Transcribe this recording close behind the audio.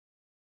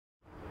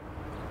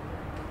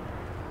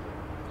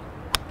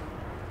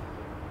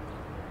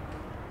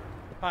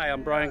Hi,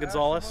 I'm Brian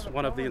Gonzales,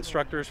 one of the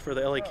instructors for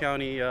the LA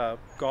County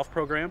golf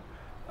program.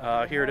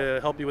 Here to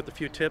help you with a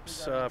few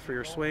tips for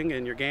your swing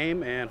and your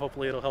game, and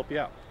hopefully it'll help you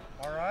out.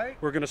 All right.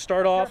 We're going to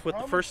start off with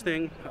the first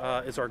thing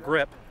is our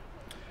grip,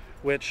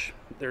 which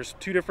there's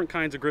two different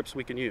kinds of grips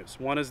we can use.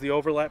 One is the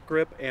overlap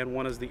grip and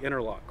one is the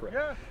interlock grip.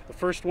 Yeah. The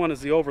first one is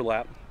the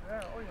overlap,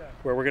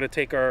 where we're going to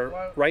take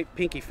our right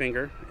pinky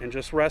finger and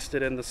just rest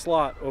it in the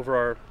slot over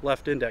our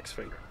left index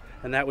finger.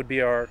 And that would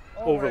be our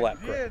overlap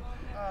grip.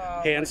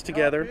 Hands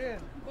together,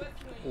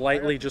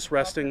 lightly just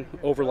resting,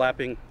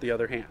 overlapping the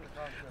other hand.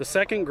 The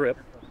second grip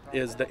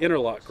is the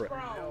interlock grip,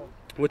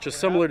 which is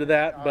similar to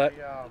that, but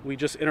we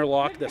just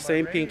interlock the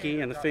same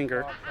pinky and the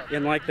finger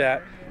in like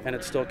that, and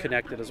it's still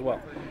connected as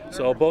well.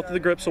 So both of the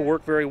grips will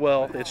work very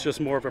well. It's just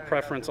more of a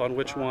preference on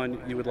which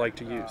one you would like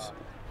to use.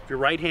 If you're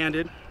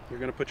right-handed, you're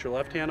going to put your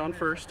left hand on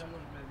first,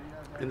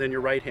 and then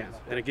your right hand.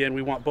 And again,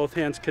 we want both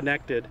hands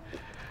connected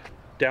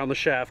down the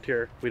shaft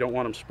here. We don't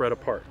want them spread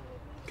apart.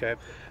 Okay,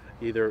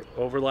 either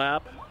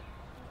overlap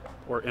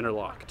or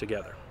interlock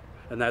together,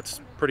 and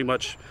that's pretty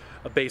much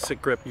a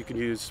basic grip you can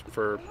use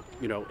for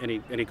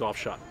any golf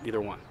shot, either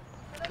one.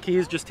 Key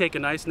is just take a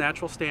nice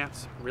natural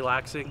stance,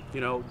 relaxing,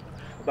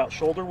 about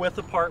shoulder width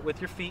apart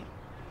with your feet.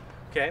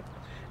 Okay,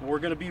 and we're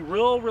going to be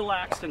real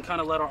relaxed and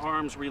kind of let our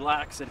arms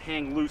relax and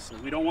hang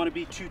loosely. We don't want to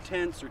be too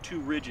tense or too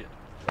rigid.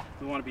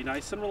 We want to be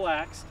nice and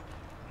relaxed.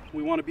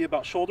 We want to be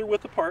about shoulder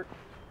width apart.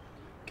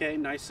 Okay,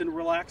 nice and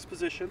relaxed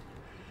position.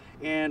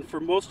 And for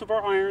most of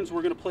our irons,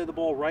 we're going to play the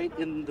ball right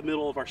in the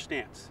middle of our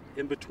stance,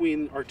 in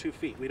between our 2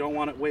 feet. We don't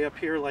want it way up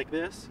here like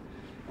this,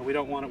 and we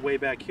don't want it way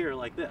back here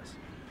like this.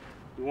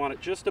 We want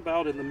it just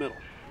about in the middle.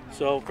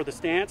 So for the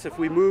stance, if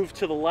we move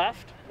to the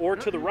left or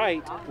to the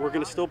right, we're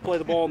going to still play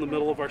the ball in the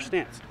middle of our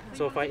stance.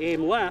 So if I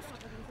aim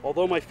left,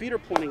 although my feet are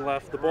pointing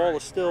left, the ball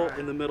is still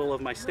in the middle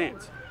of my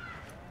stance.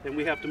 And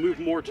we have to move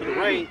more to the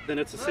right, then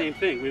it's the same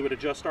thing. We would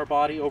adjust our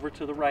body over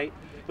to the right,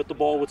 but the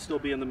ball would still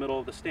be in the middle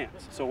of the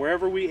stance. So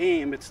wherever we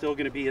aim, it's still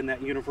going to be in that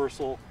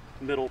universal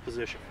middle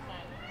position.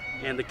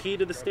 And the key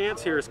to the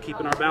stance here is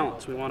keeping our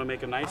balance. We want to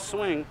make a nice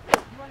swing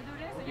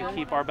and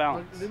keep our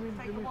balance.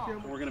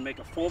 We're going to make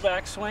a full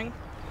back swing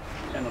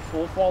and a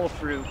full follow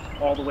through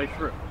all the way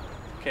through.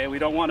 Okay, we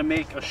don't want to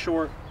make a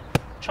short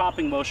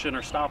chopping motion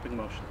or stopping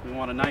motion. We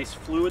want a nice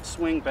fluid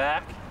swing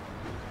back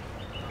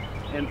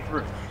and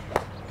through.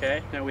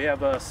 Okay, now we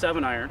have a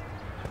 7-iron,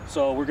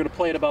 so we're going to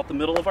play it about the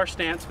middle of our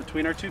stance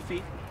between our 2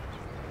 feet,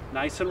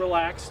 nice and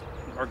relaxed.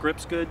 Our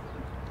grip's good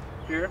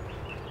here,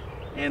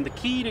 and the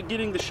key to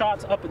getting the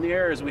shots up in the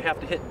air is we have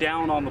to hit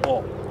down on the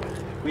ball.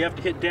 We have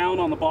to hit down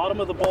on the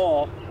bottom of the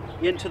ball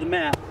into the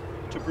mat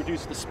to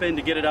produce the spin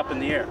to get it up in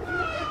the air.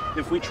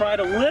 If we try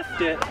to lift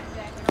it,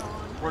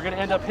 we're going to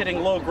end up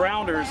hitting low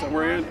grounders, and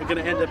we're going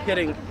to end up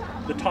hitting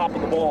the top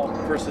of the ball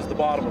versus the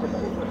bottom of the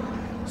ball.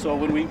 So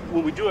when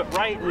we do it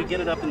right and we get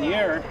it up in the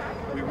air,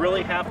 we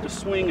really have to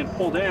swing and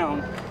pull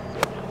down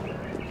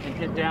and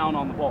hit down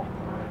on the ball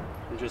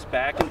and just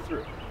back and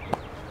through.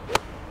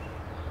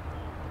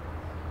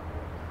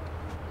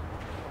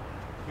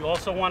 You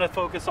also want to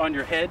focus on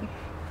your head.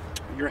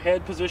 Your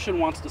head position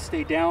wants to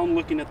stay down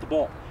looking at the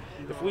ball.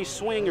 If we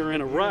swing or in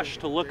a rush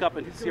to look up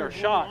and see our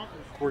shot,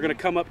 we're going to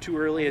come up too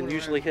early and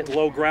usually hit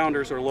low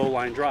grounders or low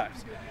line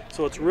drives.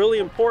 So it's really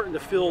important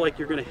to feel like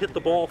you're going to hit the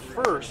ball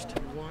first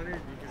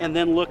and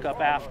then look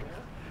up after.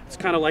 It's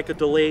kind of like a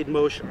delayed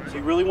motion. So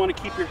you really want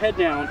to keep your head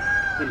down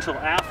until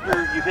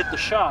after you hit the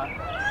shot,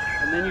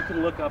 and then you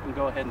can look up and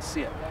go ahead and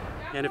see it.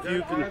 And if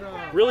you can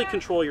really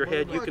control your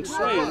head, you can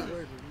swing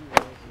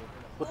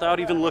without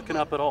even looking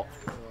up at all.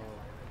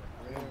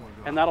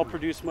 And that'll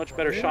produce much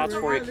better shots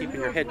for you,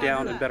 keeping your head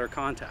down and better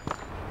contact.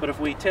 But if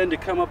we tend to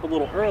come up a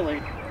little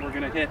early, we're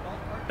going to hit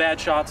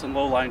bad shots and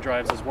low line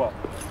drives as well.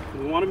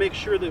 We want to make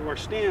sure that our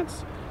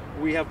stance,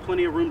 we have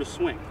plenty of room to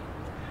swing.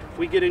 If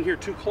we get in here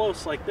too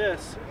close like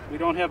this, we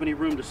don't have any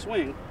room to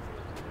swing.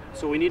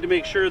 So we need to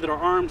make sure that our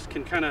arms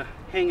can kind of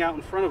hang out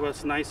in front of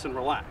us nice and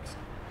relaxed.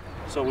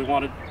 So we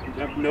want to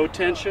have no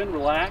tension,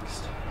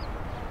 relaxed,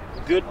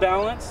 good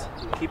balance,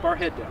 and keep our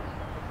head down.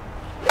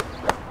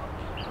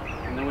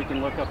 And then we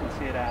can look up and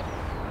see it after.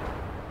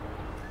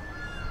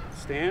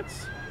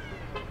 Stance,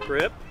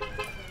 grip,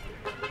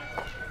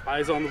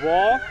 eyes on the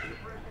ball,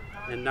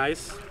 and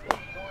nice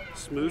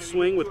smooth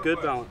swing with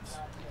good balance.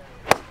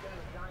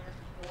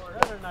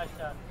 Another nice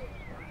shot.